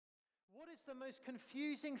is the most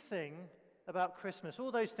confusing thing about Christmas?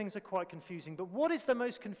 All those things are quite confusing, but what is the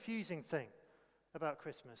most confusing thing about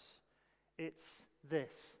Christmas? It's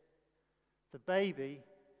this: the baby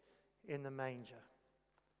in the manger.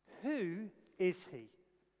 Who is he?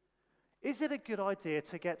 Is it a good idea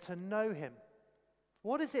to get to know him?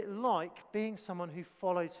 What is it like being someone who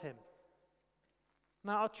follows him?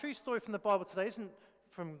 Now, our true story from the Bible today isn't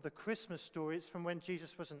from the Christmas story, it's from when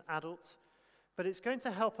Jesus was an adult. But it's going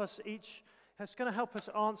to help us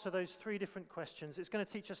answer those three different questions. It's going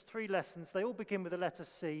to teach us three lessons. They all begin with the letter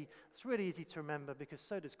C. It's really easy to remember because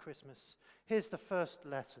so does Christmas. Here's the first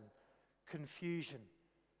lesson: confusion.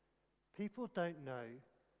 People don't know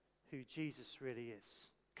who Jesus really is.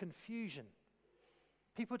 Confusion.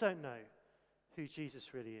 People don't know who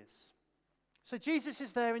Jesus really is. So Jesus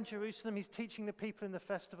is there in Jerusalem. He's teaching the people in the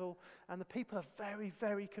festival, and the people are very,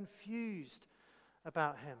 very confused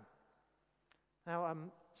about him. Now,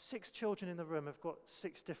 6 children in the room have got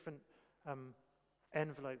 6 different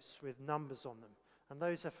envelopes with numbers on them. And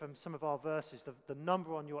those are from some of our verses. The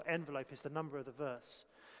number on your envelope is the number of the verse.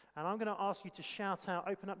 And I'm going to ask you to shout out,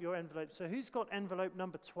 open up your envelope. So who's got envelope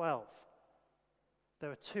number 12? There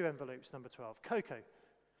are 2 envelopes, number 12. Coco,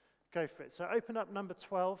 go for it. So open up number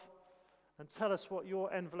 12 and tell us what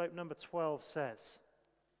your envelope number 12 says.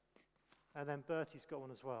 And then Bertie's got one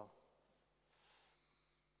as well.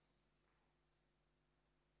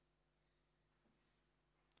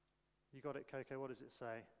 You got it, Coco. What does it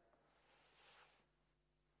say?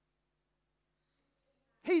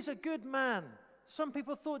 He's a good man. Some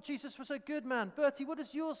people thought Jesus was a good man. Bertie, what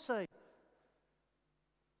does yours say?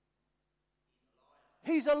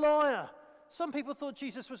 He's a liar. Some people thought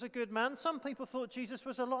Jesus was a good man. Some people thought Jesus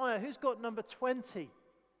was a liar. Who's got number 20?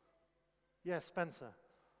 Yes, Spencer.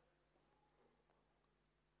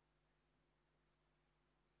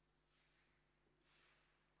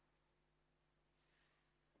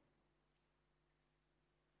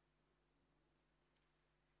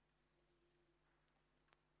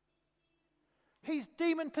 He's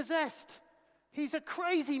demon-possessed. He's a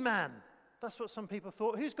crazy man. That's what some people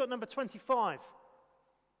thought. Who's got number 25?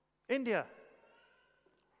 India.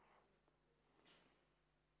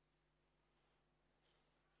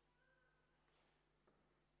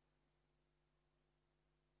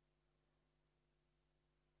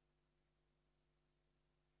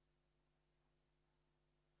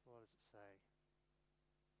 What does it say?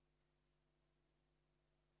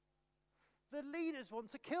 The leaders want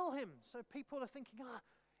to kill him. So people are thinking,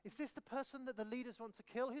 is this the person that the leaders want to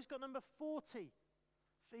kill? Who's got number 40?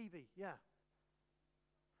 Phoebe, yeah.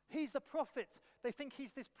 He's the prophet. They think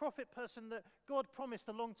he's this prophet person that God promised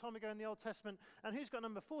a long time ago in the Old Testament. And who's got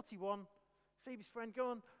number 41? Phoebe's friend, go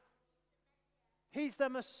on. He's the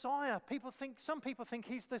Messiah. Some people think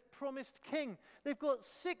he's the promised king. They've got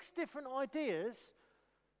 6 different ideas,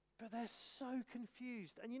 but they're so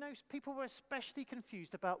confused. And you know, people were especially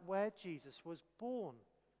confused about where Jesus was born.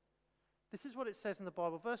 This is what it says in the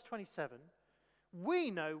Bible, verse 27.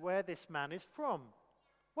 We know where this man is from.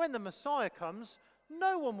 When the Messiah comes,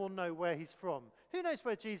 no one will know where he's from. Who knows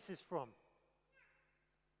where Jesus is from?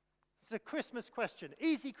 It's a Christmas question,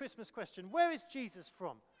 easy Christmas question. Where is Jesus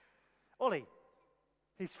from? Ollie,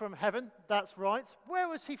 he's from heaven, that's right. Where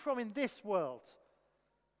was he from in this world?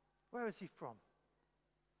 Where is he from?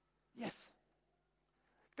 Yes.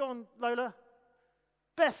 Go on, Lola.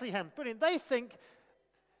 Bethlehem, brilliant. They think,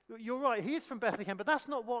 you're right, he is from Bethlehem, but that's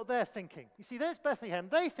not what they're thinking. You see, there's Bethlehem.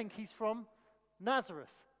 They think he's from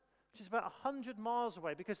Nazareth, which is about 100 miles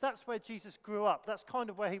away, because that's where Jesus grew up. That's kind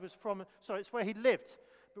of where he was from. Sorry, it's where he lived.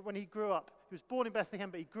 But when he grew up, he was born in Bethlehem,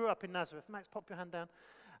 but he grew up in Nazareth. Max, pop your hand down.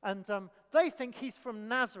 And they think he's from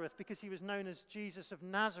Nazareth because he was known as Jesus of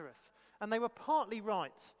Nazareth. And they were partly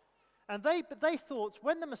right. And they thought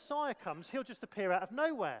when the Messiah comes, he'll just appear out of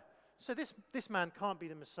nowhere. So this man can't be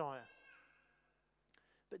the Messiah.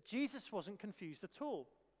 But Jesus wasn't confused at all.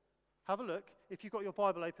 Have a look. If you've got your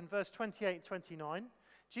Bible open, verse 28 and 29.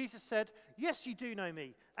 Jesus said, yes, you do know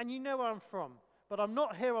me, and you know where I'm from. But I'm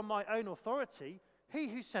not here on my own authority. He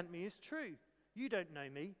who sent me is true. You don't know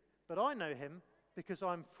me, but I know him because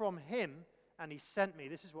I'm from him, and he sent me.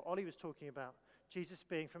 This is what Ollie was talking about. Jesus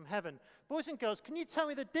being from heaven. Boys and girls, can you tell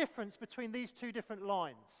me the difference between these 2 different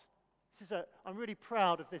lines? I'm really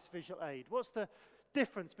proud of this visual aid. What's the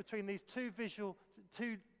difference between these two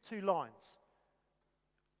lines?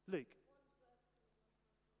 Luke.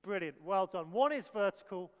 Brilliant, well done. One is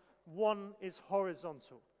vertical, one is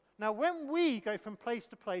horizontal. Now, when we go from place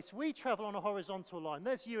to place, we travel on a horizontal line.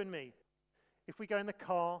 There's you and me. If we go in the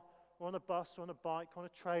car, or on a bus, or on a bike, on a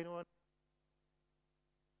train, or on a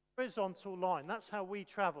horizontal line, that's how we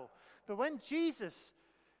travel. But when Jesus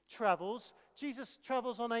travels, Jesus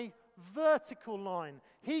travels on a vertical line.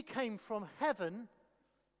 He came from heaven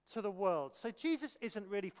to the world. So Jesus isn't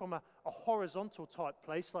really from a horizontal type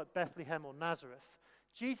place like Bethlehem or Nazareth.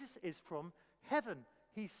 Jesus is from heaven.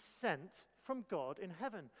 He's sent from God in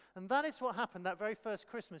heaven. And that is what happened that very first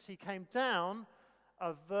Christmas. He came down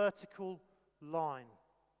a vertical line.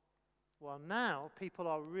 Well, now people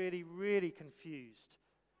are really, really confused.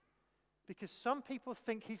 Because some people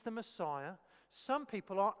think he's the Messiah. Some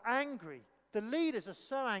people are angry. The leaders are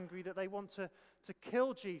so angry that they want to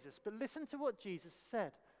kill Jesus. But listen to what Jesus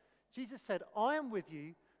said. Jesus said, I am with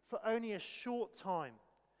you for only a short time,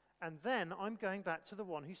 and then I'm going back to the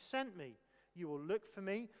one who sent me. You will look for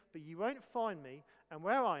me, but you won't find me, and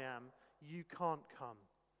where I am, you can't come.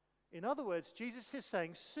 In other words, Jesus is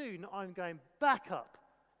saying, soon I'm going back up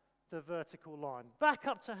the vertical line, back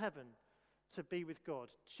up to heaven to be with God.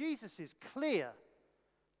 Jesus is clear.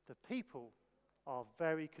 The people are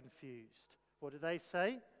very confused. What do they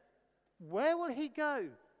say? Where will he go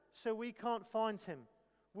so we can't find him?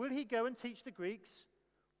 Will he go and teach the Greeks?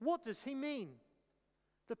 What does he mean?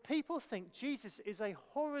 The people think Jesus is a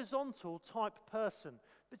horizontal type person,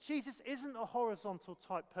 but Jesus isn't a horizontal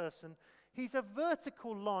type person. He's a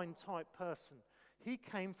vertical line type person. He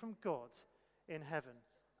came from God in heaven.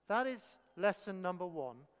 That is lesson number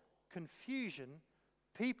 1. Confusion.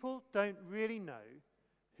 People don't really know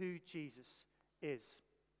who Jesus is.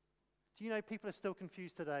 Do you know people are still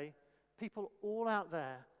confused today? People all out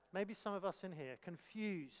there, maybe some of us in here,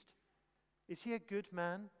 confused. Is he a good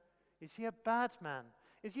man? Is he a bad man?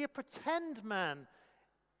 Is he a pretend man?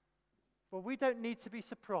 Well, we don't need to be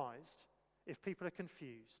surprised if people are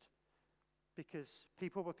confused, because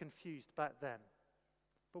people were confused back then.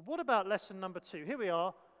 But what about lesson number 2? Here we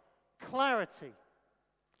are, clarity.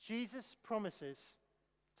 Jesus promises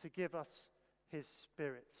to give us his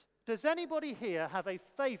Spirit. Does anybody here have a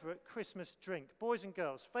favorite Christmas drink? Boys and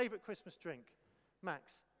girls, favorite Christmas drink?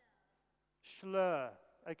 Max? Schlur.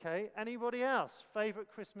 Okay. Anybody else? Favorite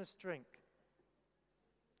Christmas drink?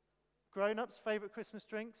 Grown-ups, favorite Christmas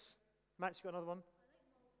drinks? Max, you got another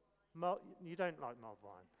one? You don't like mulled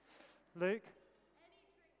wine. Luke?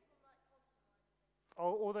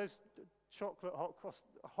 Oh, all those chocolate,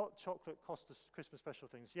 hot chocolate Costas Christmas special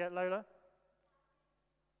things. Yeah, Lola?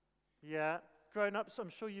 Yeah. Grown-ups, I'm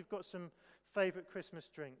sure you've got some favorite Christmas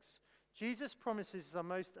drinks. Jesus promises the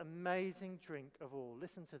most amazing drink of all.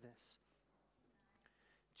 Listen to this.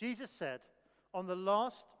 Jesus said, on the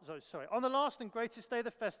last and greatest day of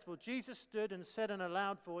the festival, Jesus stood and said in a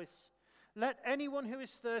loud voice, let anyone who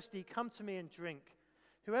is thirsty come to me and drink.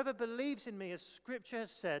 Whoever believes in me, as Scripture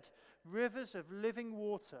has said, rivers of living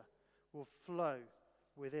water will flow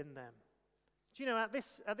within them. Do you know, at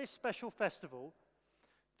this special festival,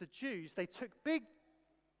 the Jews, they took big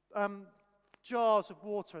jars of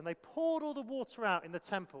water and they poured all the water out in the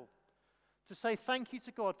temple to say thank you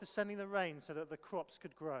to God for sending the rain so that the crops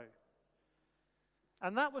could grow.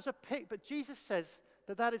 And that was but Jesus says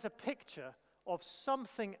that is a picture of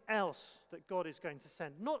something else that God is going to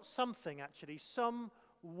send. Not something, actually,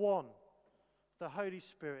 someone, the Holy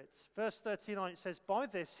Spirit. Verse 39, it says, by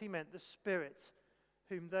this he meant the Spirit,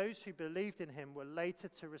 whom those who believed in him were later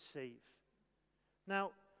to receive. Now,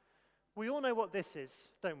 we all know what this is,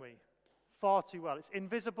 don't we? Far too well. It's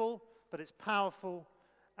invisible, but it's powerful,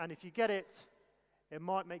 and if you get it, it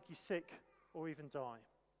might make you sick or even die.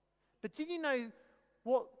 But did you know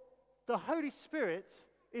what the Holy Spirit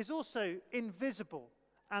is also invisible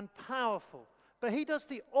and powerful, but he does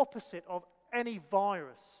the opposite of any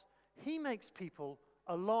virus. He makes people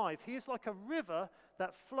alive. He is like a river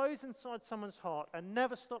that flows inside someone's heart and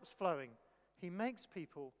never stops flowing. He makes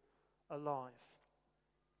people alive.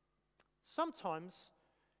 Sometimes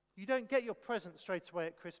you don't get your present straight away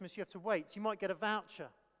at Christmas. You have to wait. You might get a voucher.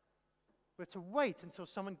 We have to wait until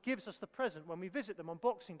someone gives us the present when we visit them on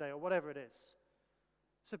Boxing Day or whatever it is.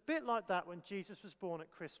 It's a bit like that when Jesus was born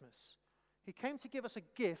at Christmas. He came to give us a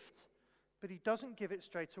gift, but he doesn't give it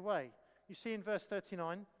straight away. You see in verse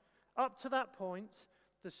 39, up to that point,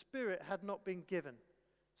 the Spirit had not been given,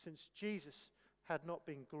 since Jesus had not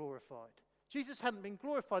been glorified. Jesus hadn't been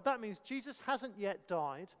glorified. That means Jesus hasn't yet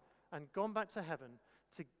died and gone back to heaven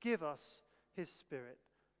to give us his Spirit.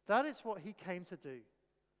 That is what he came to do.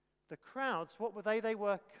 The crowds, what were they? They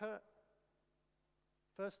were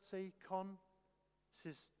first C,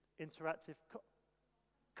 this is interactive.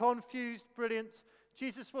 Confused, brilliant.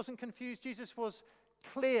 Jesus wasn't confused. Jesus was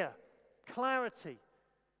clear, clarity.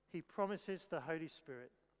 He promises the Holy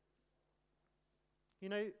Spirit. You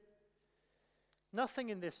know, nothing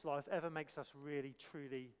in this life ever makes us really,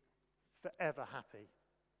 truly, forever happy.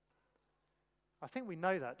 I think we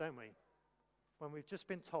know that, don't we? when we've just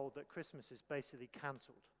been told that Christmas is basically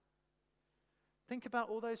cancelled. Think about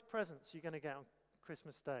all those presents you're going to get on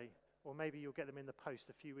Christmas Day, or maybe you'll get them in the post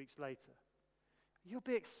a few weeks later. You'll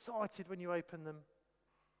be excited when you open them,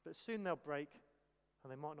 but soon they'll break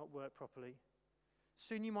and they might not work properly.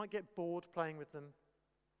 Soon you might get bored playing with them.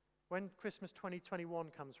 When Christmas 2021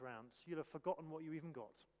 comes around, you'll have forgotten what you even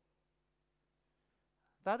got.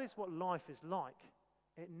 That is what life is like.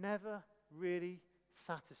 It never really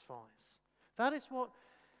satisfies. That is what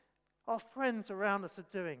our friends around us are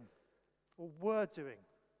doing, or were doing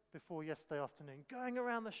before yesterday afternoon. Going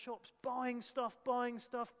around the shops, buying stuff,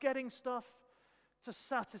 getting stuff to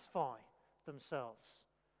satisfy themselves.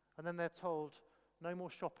 And then they're told, no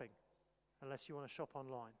more shopping unless you want to shop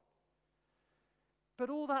online. But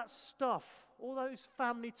all that stuff, all those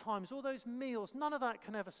family times, all those meals, none of that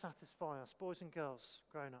can ever satisfy us, boys and girls,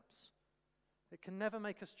 grown-ups. It can never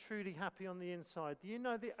make us truly happy on the inside. Do you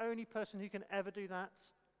know the only person who can ever do that?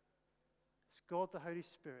 It's God the Holy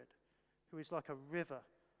Spirit, who is like a river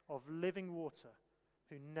of living water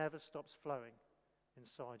who never stops flowing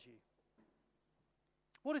inside you.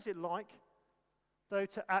 What is it like, though,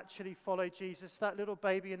 to actually follow Jesus? That little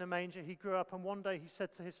baby in a manger, he grew up, and one day he said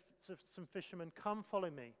to some fishermen, come follow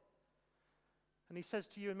me. And he says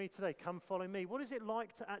to you and me today, come follow me. What is it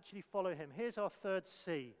like to actually follow him? Here's our third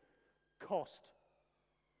C, cost.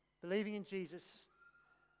 Believing in Jesus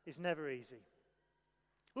is never easy.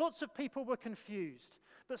 Lots of people were confused,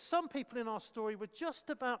 but some people in our story were just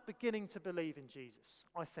about beginning to believe in Jesus,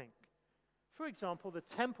 I think. For example, the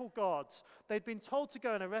temple guards, they'd been told to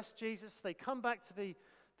go and arrest Jesus. They come back to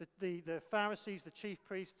the Pharisees, the chief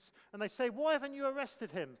priests, and they say, why haven't you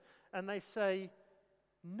arrested him? And they say,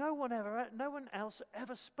 no one else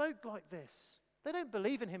ever spoke like this. They don't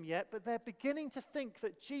believe in him yet, but they're beginning to think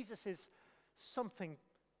that Jesus is something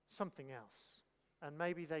else. And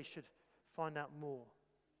maybe they should find out more.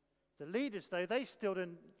 The leaders, though, they still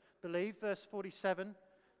didn't believe. Verse 47,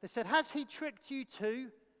 they said, has he tricked you too?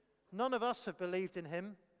 None of us have believed in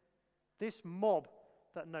him. This mob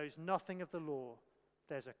that knows nothing of the law,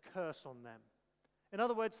 there's a curse on them. In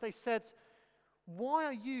other words, they said, why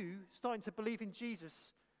are you starting to believe in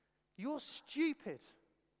Jesus? You're stupid.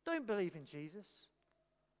 Don't believe in Jesus.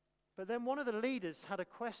 But then one of the leaders had a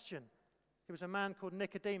question. It was a man called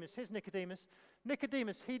Nicodemus. Here's Nicodemus.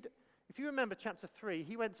 Nicodemus, if you remember chapter 3,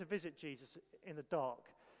 he went to visit Jesus in the dark.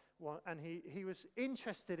 And he was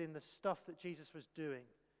interested in the stuff that Jesus was doing.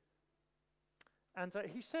 And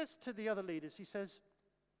he says to the other leaders, he says,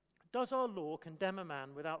 does our law condemn a man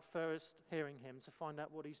without first hearing him to find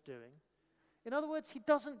out what he's doing? In other words, he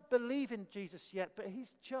doesn't believe in Jesus yet, but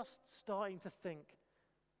he's just starting to think,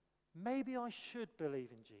 maybe I should believe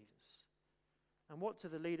in Jesus. And what do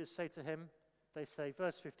the leaders say to him? They say,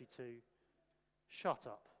 verse 52, shut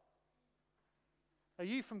up. Are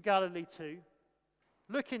you from Galilee too?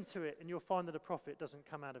 Look into it and you'll find that a prophet doesn't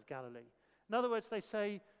come out of Galilee. In other words, they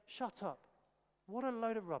say, shut up. What a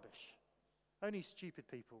load of rubbish. Only stupid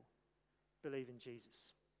people believe in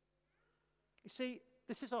Jesus. You see,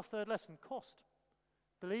 this is our third lesson, cost.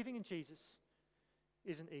 Believing in Jesus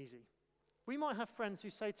isn't easy. We might have friends who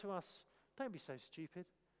say to us, don't be so stupid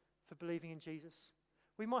for believing in Jesus.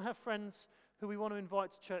 We might have friends who we want to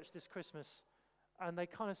invite to church this Christmas, and they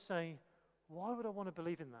kind of say, why would I want to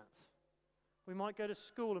believe in that? We might go to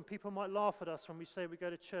school and people might laugh at us when we say we go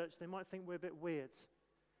to church. They might think we're a bit weird.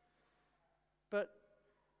 But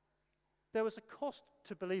there was a cost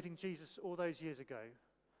to believing Jesus all those years ago,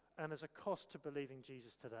 and there's a cost to believing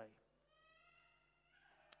Jesus today.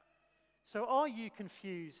 So are you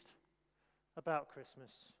confused about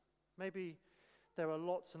Christmas? Maybe there are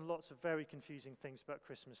lots and lots of very confusing things about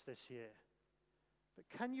Christmas this year. But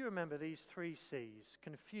can you remember these 3 C's?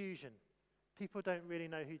 Confusion. People don't really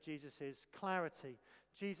know who Jesus is. Clarity.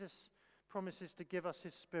 Jesus promises to give us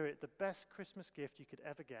his Spirit, the best Christmas gift you could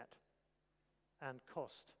ever get. And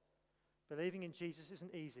cost. Believing in Jesus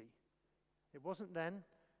isn't easy. It wasn't then,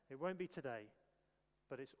 it won't be today,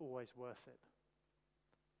 but it's always worth it.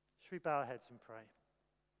 Should we bow our heads and pray?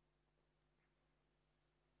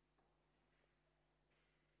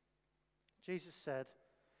 Jesus said,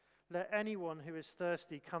 let anyone who is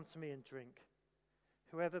thirsty come to me and drink.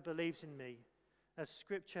 Whoever believes in me, as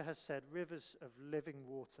Scripture has said, rivers of living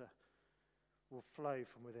water will flow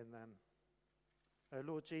from within them. Oh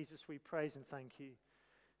Lord Jesus, we praise and thank you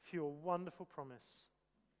for your wonderful promise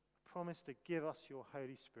to give us your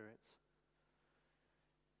Holy Spirit.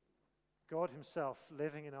 God himself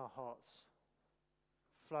living in our hearts,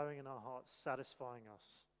 flowing in our hearts, satisfying us.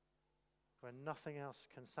 When nothing else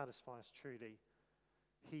can satisfy us truly,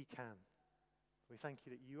 he can. We thank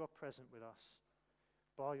you that you are present with us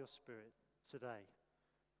by your Spirit today.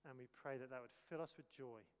 And we pray that that would fill us with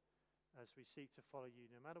joy as we seek to follow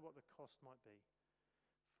you, no matter what the cost might be.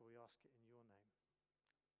 For we ask it in your name.